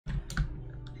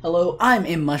Hello,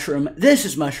 I'm Mushroom, this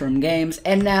is Mushroom Games,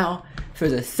 and now, for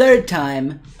the third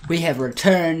time, we have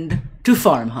returned to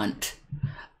Farm Hunt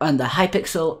on the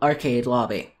Hypixel Arcade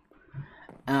lobby.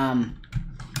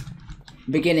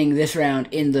 Beginning this round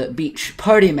in the beach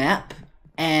party map,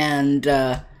 and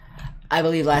I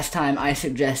believe last time I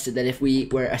suggested that if we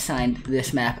were assigned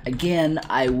this map again,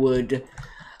 I would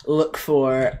look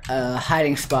for a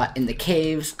hiding spot in the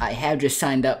caves. I have just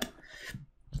signed up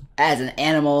as an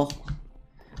animal,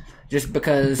 just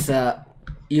because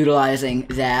utilizing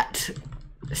that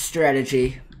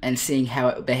strategy and seeing how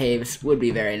it behaves would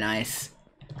be very nice.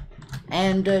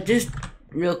 And just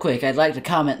real quick, I'd like to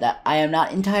comment that I am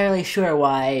not entirely sure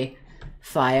why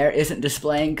fire isn't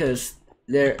displaying, because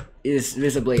there's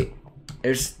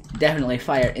definitely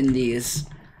fire in these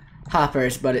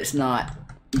hoppers, but it's not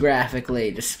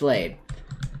graphically displayed.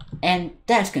 And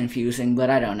that's confusing, but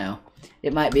I don't know.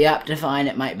 It might be Optifine,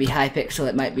 it might be Hypixel,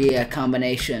 it might be a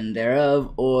combination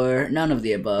thereof, or none of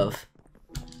the above.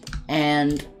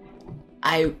 And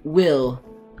I will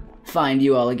find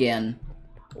you all again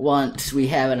once we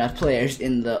have enough players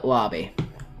in the lobby.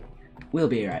 We'll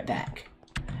be right back.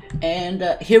 And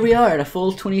here we are at a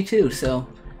full 22, so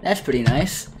that's pretty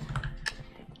nice.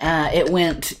 It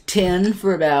went 10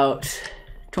 for about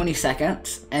 20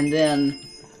 seconds, and then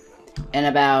in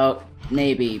about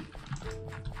maybe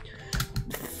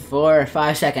 4 or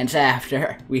 5 seconds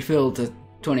after, we filled to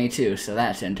 22, so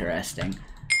that's interesting.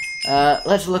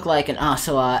 Let's look like an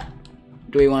ocelot.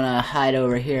 Do we want to hide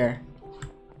over here?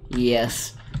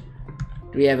 Yes.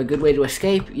 Do we have a good way to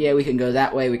escape? Yeah, we can go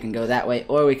that way, we can go that way,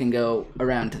 or we can go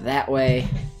around that way.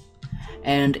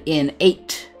 And in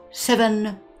 8,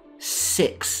 7,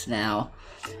 6 now,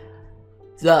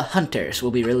 the hunters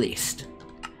will be released.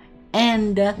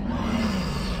 And,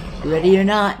 ready or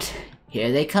not,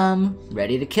 here they come,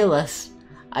 ready to kill us.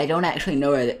 I don't actually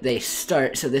know where they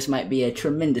start, so this might be a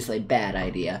tremendously bad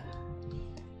idea.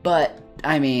 But,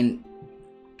 I mean,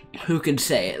 who could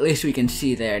say? At least we can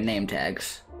see their name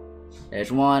tags.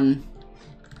 There's one.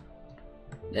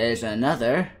 There's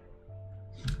another.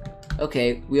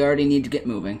 Okay, we already need to get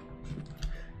moving.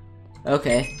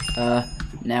 Okay,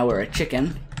 now we're a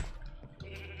chicken.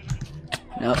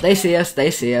 Nope, they see us,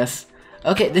 they see us.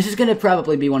 Okay, this is gonna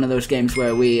probably be one of those games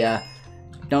where we,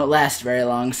 don't last very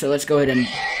long, so let's go ahead and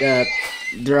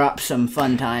drop some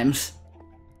fun times.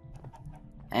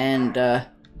 And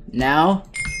now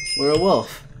we're a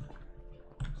wolf.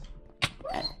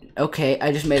 Okay,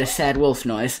 I just made a sad wolf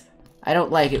noise. I don't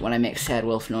like it when I make sad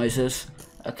wolf noises.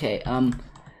 Okay,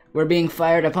 we're being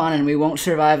fired upon and we won't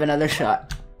survive another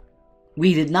shot.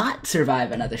 We did not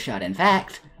survive another shot, in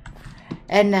fact.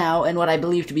 And now, in what I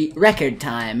believe to be record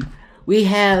time, we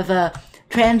have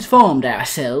transformed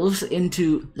ourselves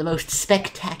into the most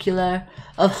spectacular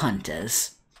of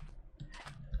hunters.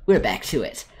 We're back to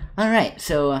it. Alright,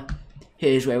 so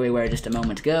here's where we were just a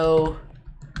moment ago.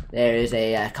 There is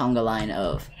a conga line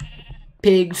of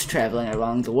pigs traveling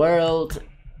along the world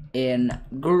in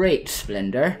great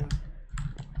splendor.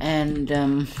 And,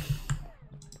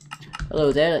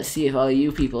 hello there, let's see if all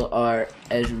you people are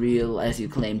as real as you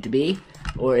claim to be,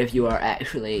 or if you are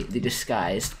actually the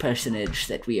disguised personage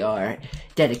that we are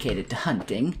dedicated to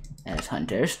hunting as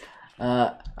hunters.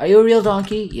 Are you a real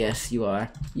donkey? Yes, you are.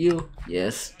 You?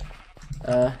 Yes.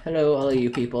 Hello, all of you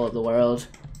people of the world.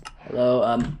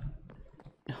 Hello,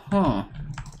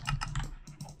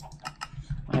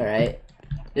 Alright.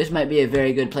 This might be a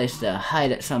very good place to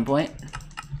hide at some point.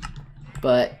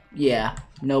 But, yeah,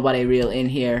 nobody real in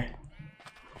here.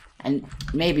 And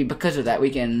maybe because of that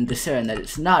we can discern that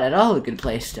it's not at all a good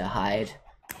place to hide.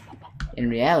 In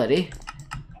reality.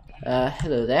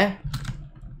 Hello there.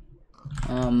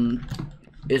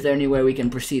 Is there anywhere we can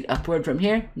proceed upward from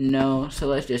here? No, so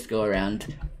let's just go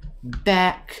around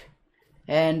back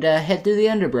and head through the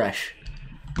underbrush.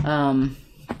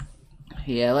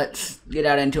 Yeah, let's get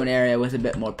out into an area with a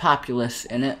bit more populace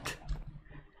in it.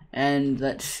 And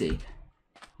let's see.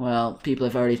 Well, people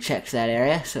have already checked that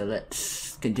area, so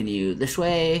let's continue this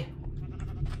way.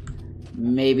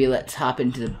 Maybe let's hop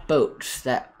into the boats.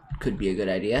 That could be a good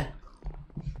idea.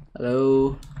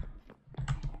 Hello?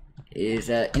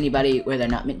 Is anybody where they're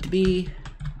not meant to be?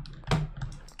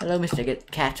 Hello, Mr.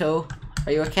 Cato.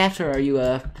 Are you a cat or are you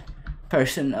a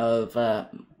person of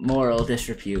moral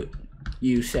disrepute?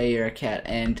 You say you're a cat,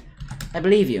 and I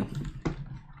believe you.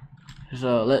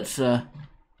 So let's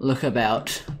look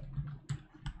about.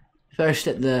 First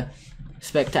at the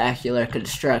spectacular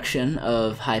construction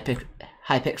of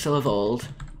Hypixel of old,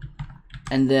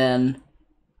 and then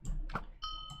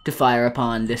to fire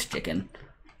upon this chicken.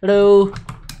 Hello?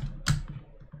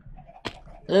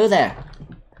 Hello there.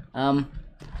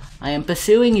 I am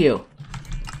pursuing you.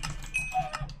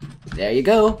 There you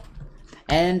go.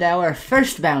 And our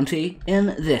first bounty in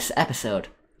this episode.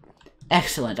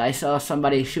 Excellent. I saw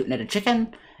somebody shooting at a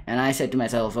chicken, and I said to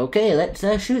myself, okay, let's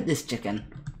shoot this chicken.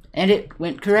 And it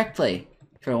went correctly,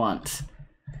 for once.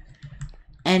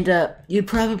 And you'd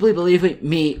probably believe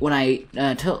me when I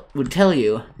would tell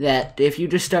you that if you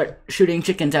just start shooting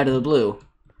chickens out of the blue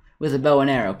with a bow and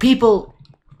arrow, people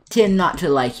tend not to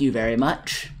like you very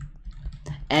much.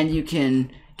 And you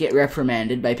can get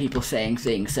reprimanded by people saying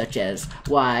things such as,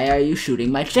 why are you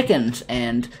shooting my chickens?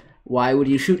 And why would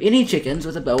you shoot any chickens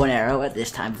with a bow and arrow at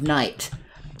this time of night?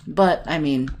 But, I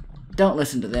mean, don't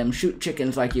listen to them. Shoot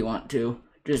chickens like you want to.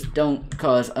 Just don't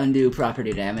cause undue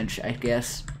property damage, I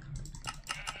guess.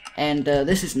 And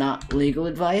this is not legal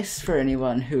advice for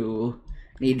anyone who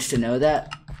needs to know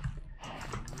that.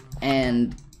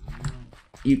 And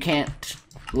you can't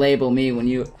label me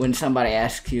when somebody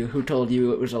asks you who told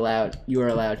you you were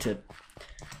allowed to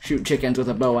shoot chickens with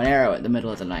a bow and arrow at the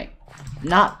middle of the night.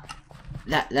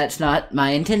 That's not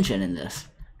my intention in this.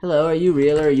 Hello, are you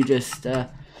real or are you just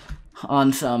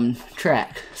on some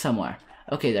track somewhere?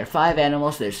 Okay, there are 5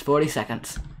 animals, there's 40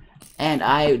 seconds. And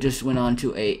I just went on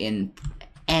to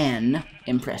an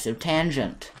impressive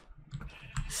tangent.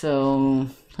 So,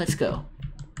 let's go.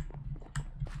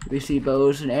 Do we see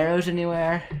bows and arrows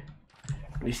anywhere?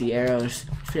 Do we see arrows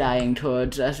flying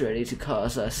towards us, ready to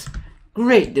cause us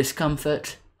great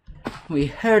discomfort? We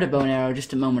heard a bow and arrow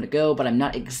just a moment ago, but I'm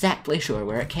not exactly sure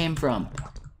where it came from.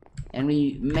 And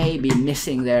we may be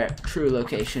missing their true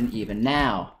location even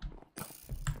now.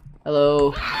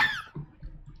 Hello.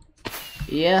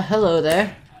 Yeah, hello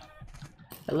there.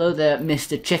 Hello there,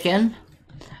 Mr. Chicken.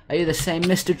 Are you the same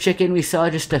Mr. Chicken we saw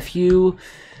just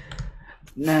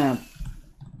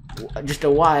just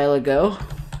a while ago?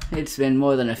 It's been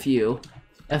more than a few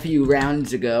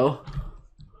rounds ago.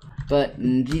 But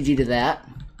GG to that.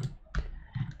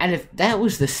 And if that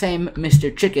was the same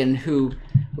Mr. Chicken who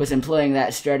was employing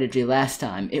that strategy last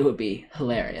time, it would be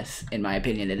hilarious, in my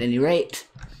opinion, at any rate.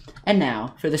 And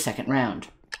now, for the second round.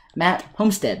 Matt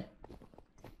Homestead.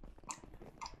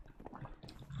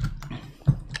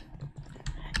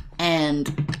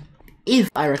 And if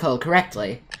I recall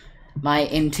correctly, my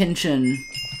intention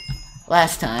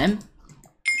last time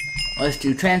was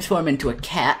to transform into a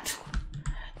cat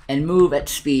and move at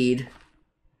speed.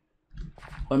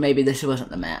 Or maybe this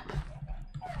wasn't the map.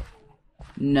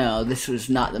 No, this was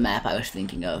not the map I was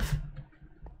thinking of.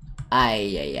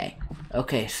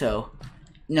 Okay, so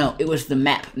no, it was the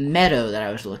map meadow that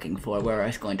I was looking for, where I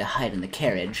was going to hide in the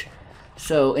carriage.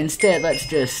 So instead, let's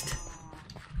just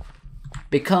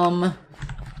become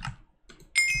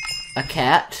a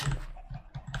cat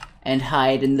and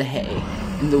hide in the hay,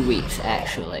 in the wheat,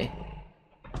 actually.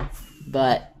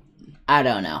 But I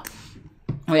don't know.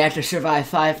 We have to survive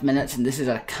 5 minutes, and this is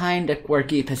a kinda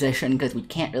quirky position because we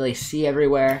can't really see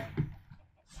everywhere.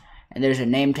 And there's a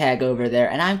name tag over there,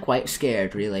 and I'm quite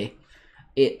scared, really.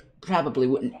 It probably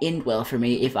wouldn't end well for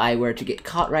me if I were to get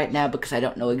caught right now because I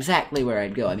don't know exactly where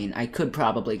I'd go. I mean, I could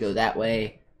probably go that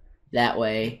way,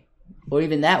 or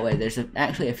even that way. There's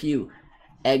actually a few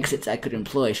exits I could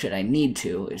employ should I need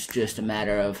to. It's just a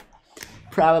matter of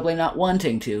probably not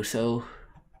wanting to, so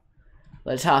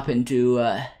let's hop into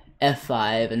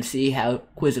F5 and see how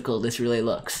quizzical this really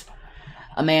looks.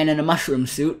 A man in a mushroom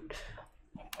suit,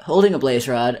 holding a blaze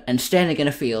rod, and standing in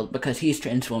a field because he's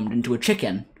transformed into a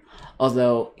chicken,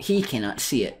 although he cannot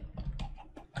see it.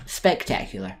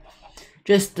 Spectacular.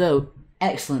 Just the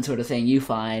excellent sort of thing you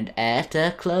find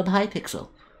at Club Hypixel.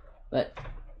 But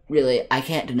really, I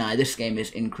can't deny this game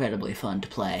is incredibly fun to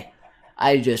play.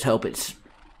 I just hope it's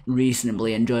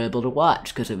reasonably enjoyable to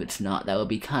watch, because if it's not, that would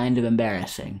be kind of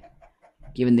embarrassing,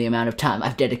 given the amount of time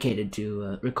I've dedicated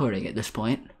to recording at this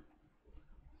point.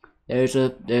 There's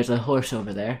a horse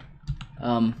over there.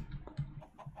 Hello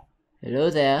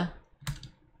there.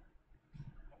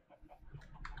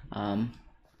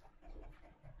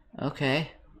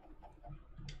 Okay.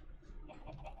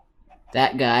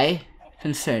 That guy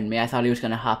concerned me. I thought he was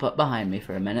gonna hop up behind me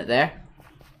for a minute there.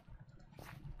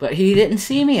 But he didn't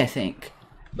see me, I think,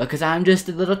 because I'm just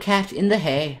a little cat in the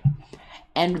hay.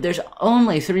 And there's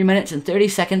only 3 minutes and 30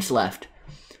 seconds left.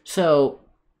 So,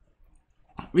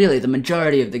 really, the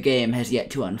majority of the game has yet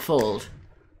to unfold.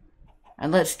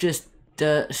 And let's just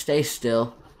stay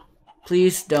still.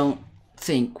 Please don't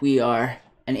think we are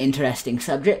an interesting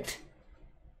subject.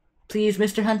 Please,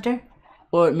 Mr. Hunter?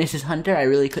 Or Mrs. Hunter, I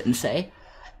really couldn't say.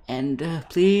 And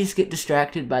please get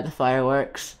distracted by the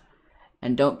fireworks.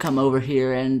 And don't come over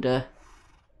here and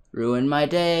ruin my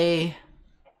day.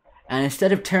 And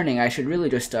instead of turning, I should really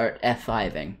just start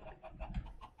F5ing.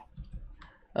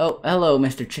 Oh, hello,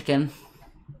 Mr. Chicken.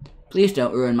 Please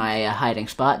don't ruin my hiding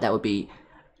spot. That would be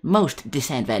most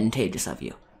disadvantageous of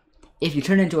you. If you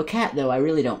turn into a cat, though, I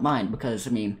really don't mind, because,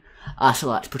 I mean,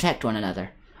 ocelots protect one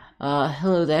another.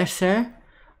 Hello there, sir?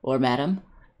 Or madam?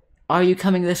 Are you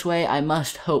coming this way? I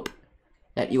must hope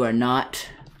that you are not.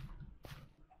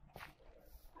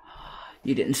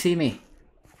 You didn't see me.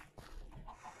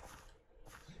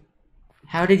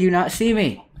 How did you not see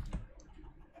me?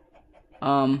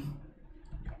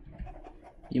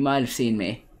 You might have seen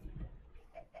me.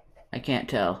 I can't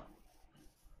tell.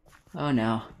 Oh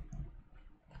no.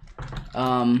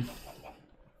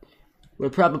 We're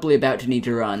probably about to need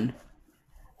to run.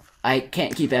 I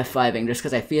can't keep F5ing just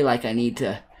because I feel like I need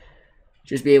to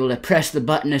just be able to press the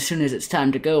button as soon as it's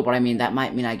time to go, but I mean, that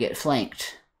might mean I get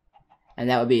flanked. And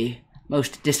that would be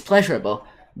most displeasurable.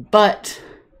 But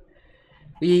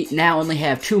we now only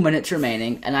have 2 minutes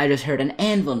remaining, and I just heard an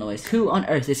anvil noise. Who on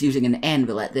earth is using an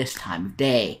anvil at this time of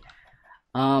day?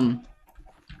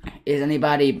 Is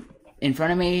anybody in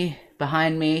front of me?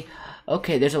 Behind me?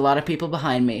 Okay, there's a lot of people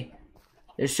behind me.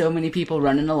 There's so many people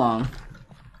running along.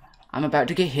 I'm about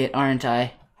to get hit, aren't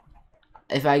I?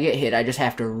 If I get hit, I just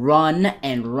have to run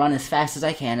and run as fast as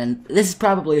I can, and this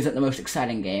probably isn't the most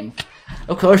exciting game.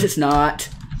 Of course it's not.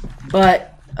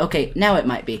 But, okay, now it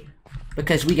might be.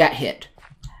 Because we got hit.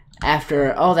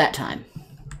 After all that time.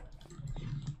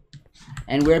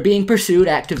 And we're being pursued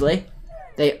actively.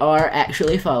 They are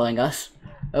actually following us.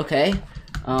 Okay.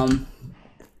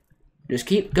 Just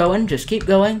keep going, just keep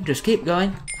going, just keep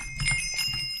going.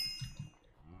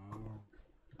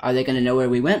 Are they gonna know where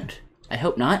we went? I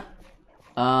hope not.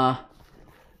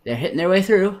 They're hitting their way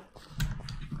through.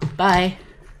 Bye.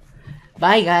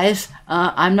 Bye, guys.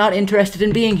 I'm not interested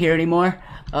in being here anymore.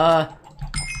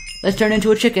 Let's turn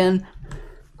into a chicken.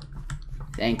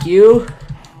 Thank you.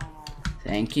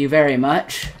 Thank you very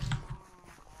much.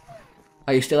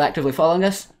 Are you still actively following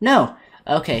us? No.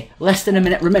 Okay, less than a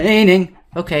minute remaining.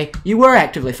 Okay, you were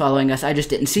actively following us. I just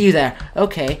didn't see you there.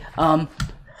 Okay,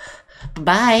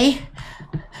 bye.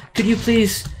 Could you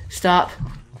please stop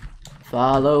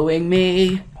following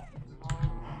me?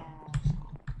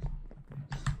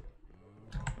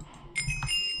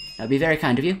 That'd be very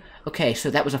kind of you. Okay, so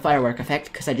that was a firework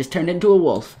effect, because I just turned into a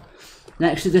wolf.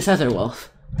 Next to this other wolf.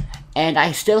 And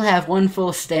I still have one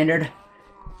full standard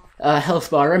health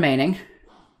bar remaining.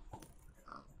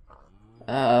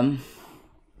 Hello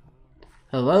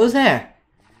there.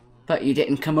 But you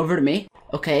didn't come over to me.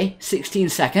 Okay, 16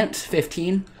 seconds,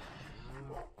 15.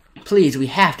 Please, we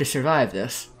have to survive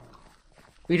this.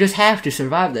 We just have to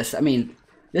survive this. I mean,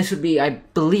 this would be, I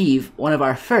believe, one of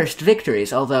our first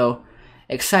victories, although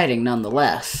exciting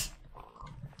nonetheless.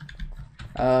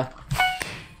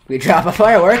 We drop a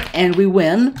firework, and we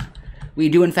win. We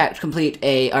do, in fact, complete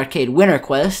a arcade winner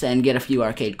quest and get a few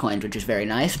arcade coins, which is very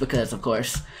nice, because, of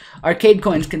course, arcade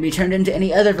coins can be turned into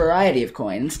any other variety of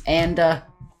coins, and,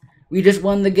 we just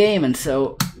won the game, and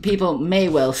so people may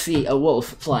well see a wolf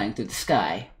flying through the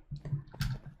sky.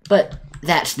 But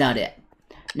that's not it.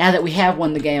 Now that we have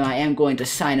won the game, I am going to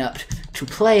sign up to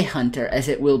play Hunter, as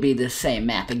it will be the same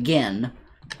map again.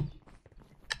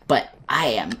 But I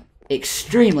am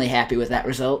extremely happy with that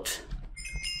result.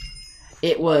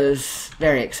 It was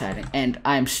very exciting, and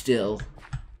I'm still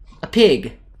a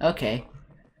pig. Okay.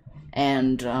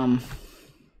 And,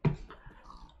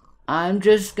 I'm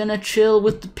just gonna chill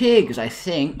with the pigs, I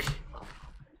think.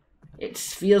 It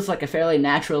feels like a fairly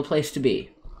natural place to be.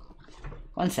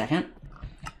 1 second.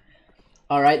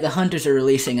 Alright, the hunters are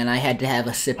releasing, and I had to have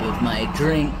a sip of my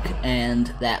drink,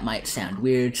 and that might sound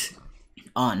weird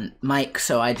on mic,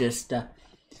 so I just,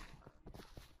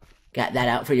 got that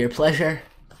out for your pleasure.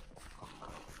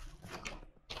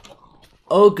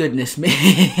 Oh, goodness me.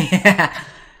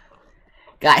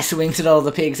 Guy swings at all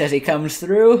the pigs as he comes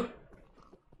through.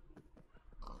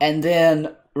 And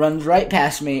then runs right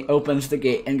past me, opens the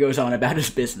gate, and goes on about his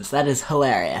business. That is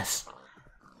hilarious.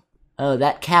 Oh,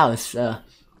 that cow is,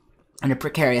 in a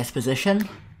precarious position.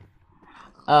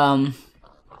 I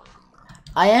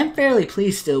am fairly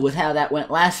pleased still with how that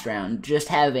went last round, just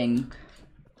having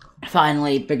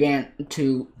finally began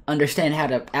to understand how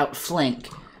to outflank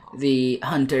the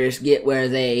hunters, get where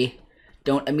they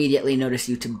don't immediately notice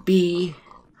you to be,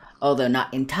 although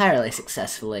not entirely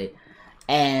successfully,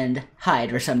 and hide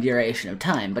for some duration of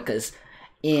time, because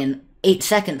in 8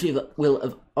 seconds we will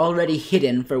have already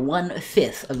hidden for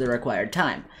 1/5 of the required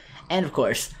time. And of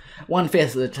course,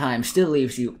 1/5 of the time still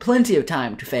leaves you plenty of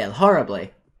time to fail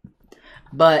horribly.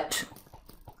 But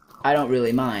I don't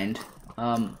really mind.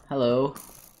 Hello?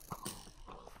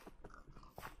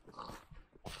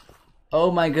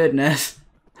 Oh my goodness.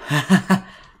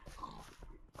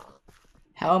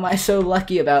 How am I so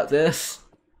lucky about this?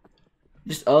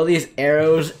 Just all these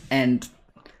arrows and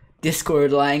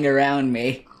Discord lying around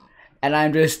me. And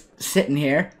I'm just sitting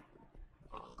here,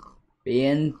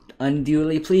 being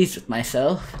unduly pleased with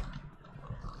myself.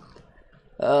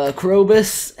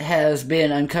 Krobus has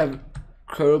been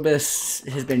Krobus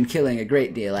has been killing a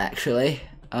great deal, actually.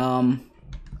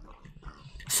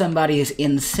 Somebody is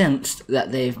incensed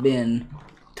that they've been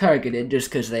targeted just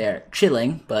because they are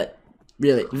chilling, but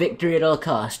really, victory at all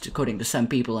costs, according to some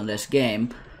people in this game,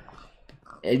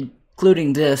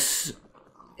 including this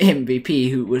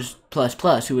MVP who was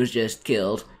who was just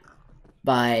killed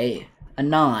by a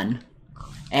non,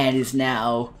 and is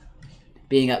now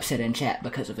being upset in chat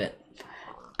because of it.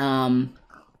 I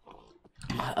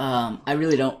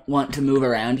really don't want to move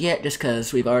around yet, just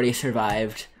because we've already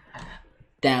survived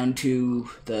down to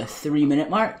the 3-minute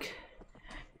mark,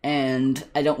 and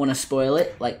I don't want to spoil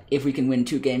it. Like, if we can win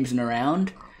 2 games in a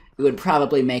round, it would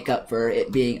probably make up for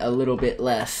it being a little bit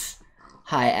less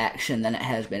high action than it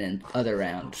has been in other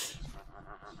rounds.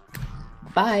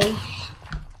 Bye!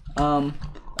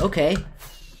 Okay.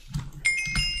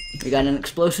 We got an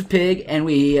explosive pig, and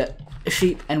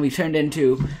sheep, and we turned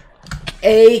into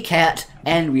a cat,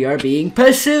 and we are being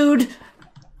pursued!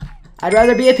 I'd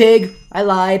rather be a pig. I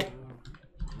lied.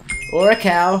 Or a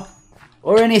cow.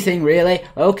 Or anything, really.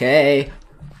 Okay.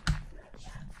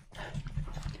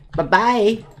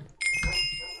 Bye-bye.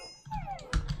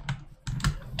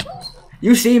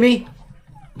 You see me?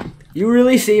 You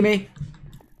really see me?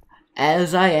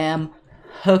 As I am.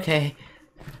 Okay.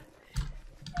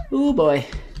 Ooh, boy.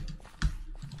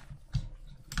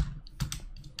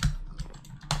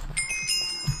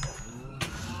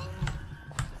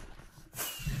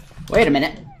 Wait a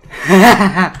minute.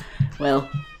 Well,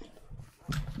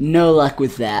 no luck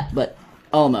with that, but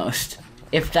almost.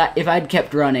 If I'd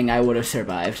kept running, I would have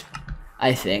survived,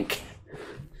 I think.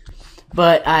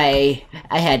 But I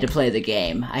had to play the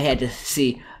game. I had to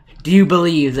see, do you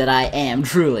believe that I am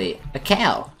truly a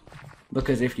cow?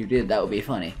 Because if you did, that would be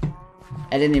funny.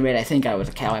 At any rate, I think I was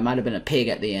a cow. I might have been a pig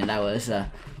at the end. I was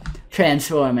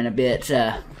transforming a bit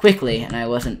quickly, and I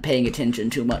wasn't paying attention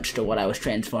too much to what I was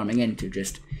transforming into.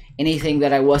 Just anything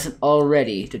that I wasn't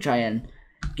already, to try and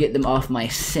get them off my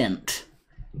scent.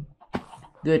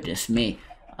 Goodness me.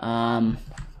 Hello?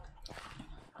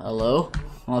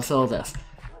 What's all this?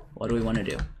 What do we want to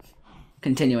do?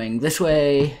 Continuing this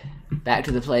way, back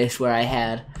to the place where I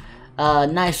had a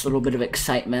nice little bit of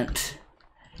excitement.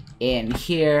 In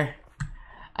here,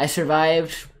 I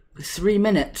survived 3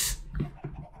 minutes,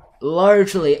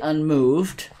 largely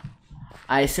unmoved.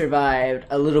 I survived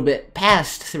a little bit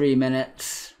past 3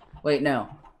 minutes. Wait, no.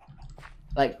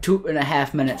 Like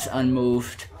 2.5 minutes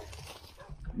unmoved.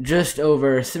 Just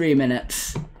over 3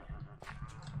 minutes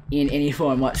in any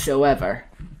form whatsoever.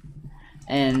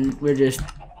 And we're just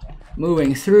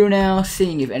moving through now,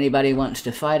 seeing if anybody wants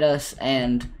to fight us,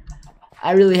 and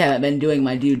I really haven't been doing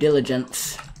my due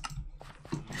diligence,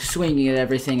 swinging at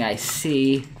everything I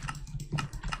see,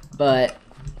 but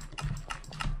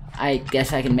I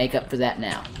guess I can make up for that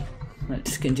now.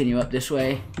 Let's continue up this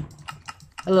way.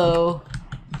 Hello.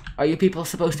 Are you people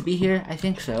supposed to be here? I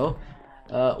think so.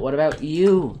 What about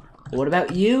you? What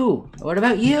about you? What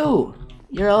about you?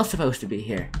 You're all supposed to be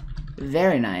here.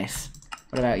 Very nice.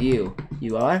 What about you?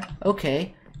 You are?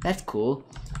 Okay. That's cool.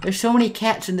 There's so many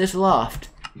cats in this loft.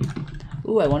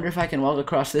 Ooh, I wonder if I can walk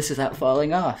across this without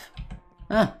falling off.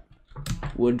 Huh.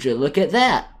 Would you look at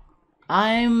that?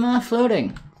 I'm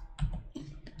floating.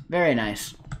 Very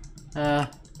nice.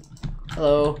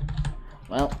 Hello.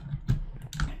 Well,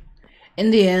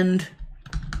 in the end,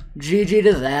 GG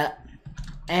to that.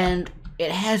 And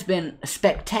it has been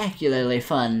spectacularly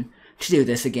fun to do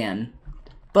this again.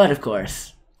 But of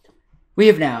course, we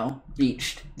have now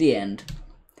reached the end.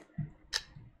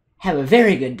 Have a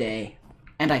very good day,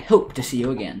 and I hope to see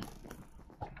you again.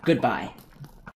 Goodbye.